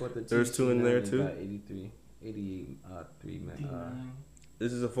that high. There's THC 2 in there, is too? about 88, 3 D9.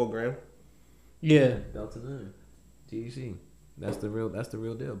 This is a full gram. Yeah. Delta 9. THC. That's the real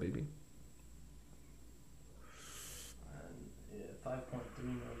deal, baby. Yeah, 5.3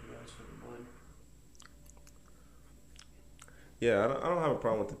 milligrams for the bud. Yeah, I don't have a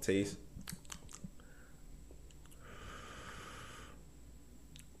problem with the taste.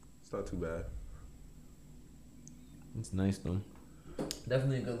 It's not too bad. It's nice though.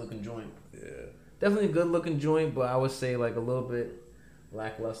 Definitely a good looking joint. Yeah. Definitely a good looking joint, but I would say like a little bit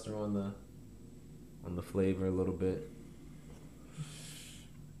lackluster on the flavor a little bit.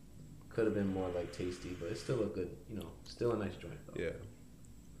 Could have been more like tasty, but it's still a good, still a nice joint though. Yeah.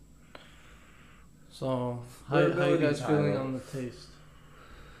 So, how you guys High, feeling right? on the taste?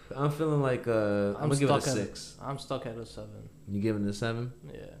 I'm feeling like I'm gonna give it a 6. I'm stuck at a 7. You giving it a 7?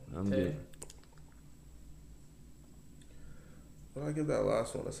 Yeah. I'm Tay? good. Will I give that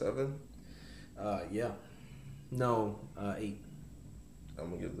last one a 7? Yeah. No, 8. I'm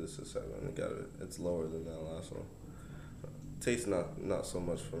gonna give this a 7. It's lower than that last one. Taste not so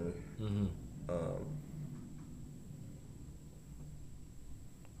much for me. Mm-hmm.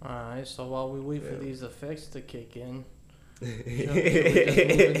 Alright, so while we wait for these effects to kick in, should we just move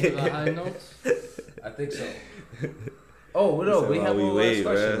into the high notes? I think so. Oh, no, we have one last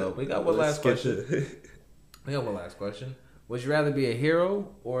question though. We got one last question. We got one last question. Would you rather be a hero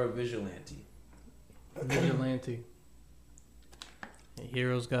or a vigilante? Vigilante. The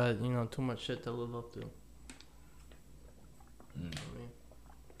hero's got, too much shit to live up to. I mean,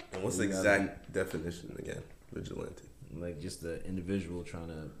 And what's the exact definition again? Vigilante. like just the individual trying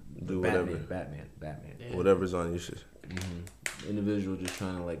to Do Batman. Yeah. Whatever's on your shit. Individual just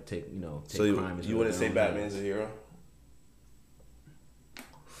trying to like take crime. So you wouldn't say Batman's a hero?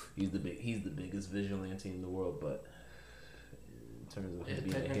 He's the biggest vigilante in the world, but in terms of him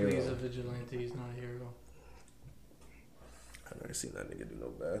being a technically hero, he's a vigilante. He's not a hero. I've never seen that nigga do no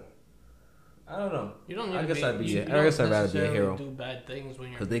bad. I don't know. You don't need I to guess be, I'd be. you I guess don't I'd rather be a necessarily hero do bad things when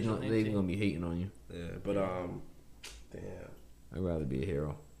you're because a they vigilante. gonna be hating on you. Yeah, but damn. I'd rather be a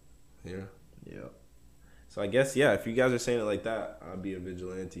hero. Yeah. Yeah. So I guess if you guys are saying it like that, I'd be a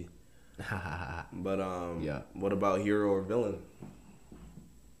vigilante. But yeah. What about hero or villain?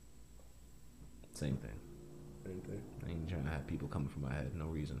 Same thing. Same thing. I ain't trying to have people coming from my head. No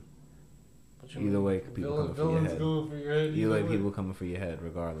reason. What you Either mean? way, people coming for your head. Going for your head. Either way, people coming for your head,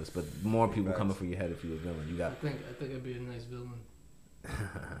 regardless. But more people coming for your head if you're a villain. You I got. think I'd be a nice villain.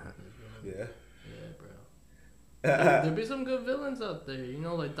 Yeah. Yeah, bro. There'd be some good villains out there. You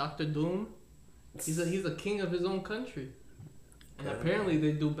know, like Doctor Doom. He's a king of his own country, and apparently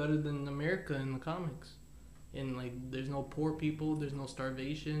they do better than America in the comics. And like, there's no poor people, there's no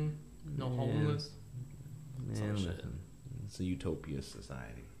starvation, no homeless. Man, listen, it's a utopia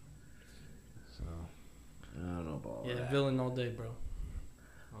society. So I don't know about all that. Yeah, villain all day, bro.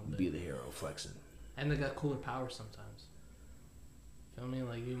 All day. Be the hero, flexing. And they got cooler powers sometimes. Feel me?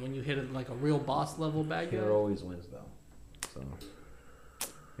 Like when you hit it like a real boss level bad guy. Hero always wins, though. So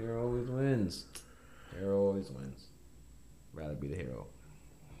hero always wins. Hero always wins. Rather be the hero.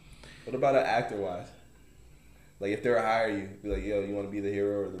 What about an actor wise? Like if they were to hire you, be like, yo, you want to be the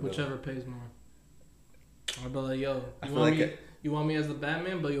hero or the villain? Whichever pays more. I'd be like, yo, I you feel want like me? You want me as the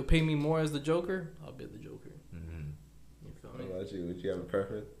Batman, but you'll pay me more as the Joker? I'll be the Joker. Mm-hmm. You feel What me? about you? Would you have a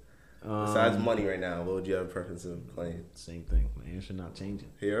preference? Besides money right now, what would you have a preference of playing? Same thing. My answer not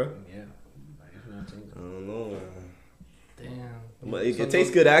changing. Hero? Yeah. My answer not changing. I don't know. Damn. But it takes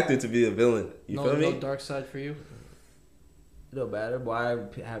good actor to be a villain. You feel me? No dark side for you? It don't matter. Why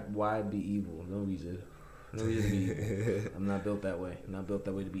be evil? No reason. No reason to be evil. I'm not built that way. I'm not built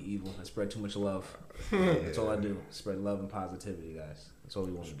that way to be evil. I spread too much love. That's all I do. Spread love and positivity, guys. That's all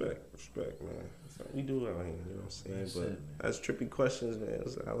we want. Respect, man. That's what we do out here. You know what I'm saying? That's but it, that's trippy questions, man.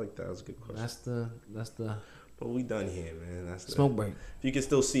 I like that. That's a good question. That's the But we done here, man. That's smoke break. If you can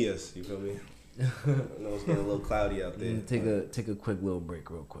still see us, you feel me? I know it's getting a little cloudy out there. Take a quick little break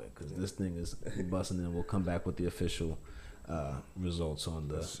real quick because this thing is busting in. We'll come back with the official results on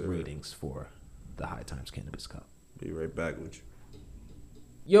the ratings for the HighTimes Cannabis Cup. Be right back with you.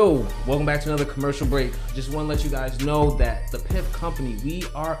 Yo, welcome back to another commercial break. Just want to let you guys know that the Piff Company, we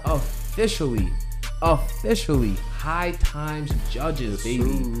are officially HighTimes judges,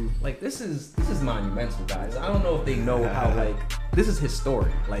 baby. Like this is monumental, guys. I don't know if they know how this is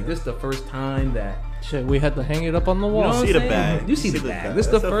historic. Like this is the first time that Shit, we had to hang it up on the wall. you know what See I'm the saying? bag. You see the bag. This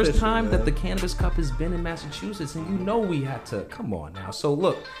is the That's first official, time man. that the Cannabis Cup has been in Massachusetts, and you know we had to. Come on now. So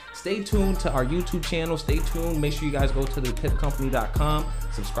look, stay tuned to our YouTube channel. Stay tuned. Make sure you guys go to thepiffcompany.com.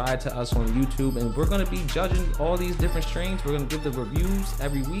 Subscribe to us on YouTube, and we're gonna be judging all these different strains. We're gonna give the reviews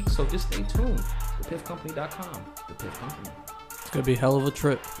every week, so just stay tuned. Thepiffcompany.com. The Piff Company. It's gonna be a hell of a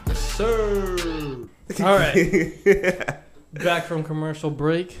trip. Yes, sir. All right. Back from commercial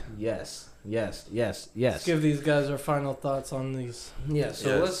break. Yes. Let's give these guys our final thoughts on these. Yeah,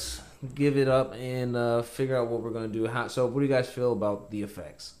 so let's give it up and figure out what we're gonna do. So, what do you guys feel about the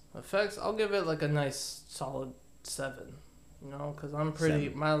effects? Effects, I'll give it like a nice solid 7. You know, because I'm pretty.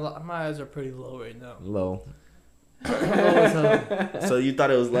 My eyes are pretty low right now. Low. So you thought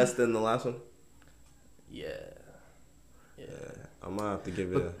it was less than the last one? Yeah. I'm gonna have to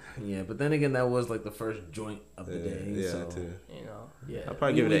give it But then again, that was like the first joint of the day. Yeah, so. too. You know, yeah. I'll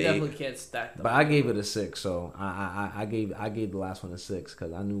probably give it an 8. Definitely can't stack them. But I gave it a 6, so I gave the last one a 6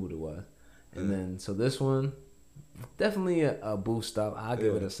 because I knew what it was. And then so this one, definitely a boost up. I'll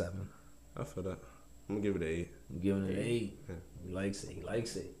give it a 7. I feel that. I'm gonna give it an 8. I'm giving it an 8. Yeah. He likes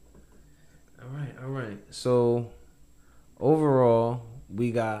it. All right. So overall, we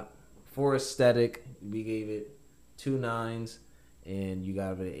got for aesthetic, we gave it 2 9s. And you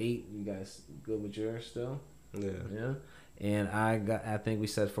got it at 8. You guys good with yours still? Yeah. And I think we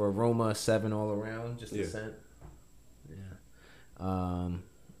said for aroma a 7 all around, just a scent. Yeah. And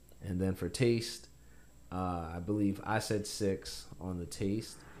then for taste, I believe I said 6 on the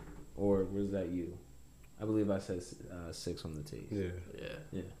taste, or was that you? I believe I said 6 on the taste. Yeah.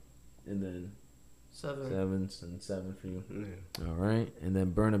 And then 7. 7 for you. Yeah. All right. And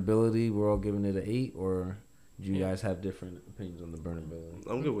then burnability, we're all giving it an 8, or do you guys have different opinions on the burnability?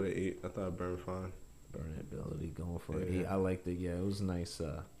 I'm good with an 8. I thought it burned fine. Burnability, going for an 8. I liked it. Yeah, it was nice.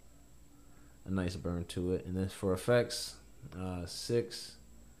 a nice burn to it. And then for effects, 6,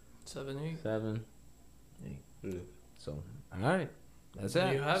 7, 8. 7, 8. Yeah. So, all right. That's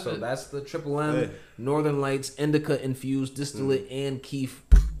it. You have so it. that's the Triple M Hey. Northern Lights Indica infused distillate and keef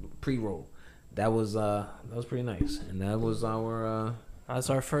pre-roll. That was pretty nice. And that was our That's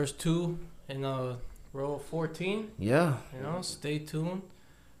our first 2 in row of 14. yeah. You know, stay tuned.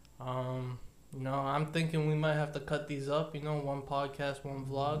 You know, I'm thinking we might have to cut these up. You know, 1 podcast, 1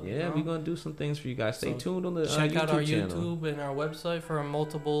 vlog. Yeah, you know? we're gonna do some things for you guys. Stay So tuned on the check YouTube out our channel. YouTube and our website for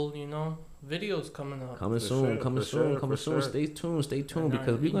multiple, you know, videos coming up. Coming For soon, sure, coming for soon, sure, coming for soon. sure. Stay tuned And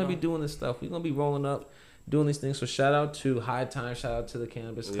because we're gonna be know. doing this stuff. We're gonna be rolling up, doing these things. So shout out to HighTimes, shout out to the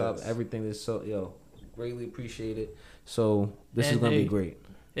Cannabis Cup. Yes. Everything is so greatly appreciated. So this is And gonna be hey, great.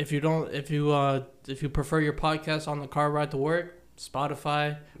 If you prefer your podcast on the car ride to work,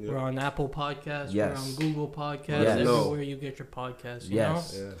 Spotify, Yeah. we're on Apple Podcasts, Yes. we're on Google Podcasts, Yes. everywhere you get your podcasts. You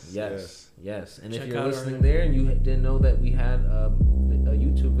Yes. know? Yes. And Check if you're out our- listening there and you didn't know that we had a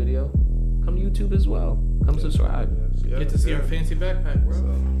YouTube video, come to YouTube as well. Come subscribe. Get to see our fancy backpack,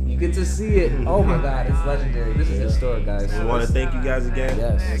 bro. You get to see it. Oh my God, it's legendary. This is historic, guys. We want to thank you guys again.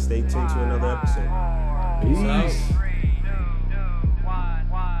 Yes. And stay tuned to another episode. Peace out.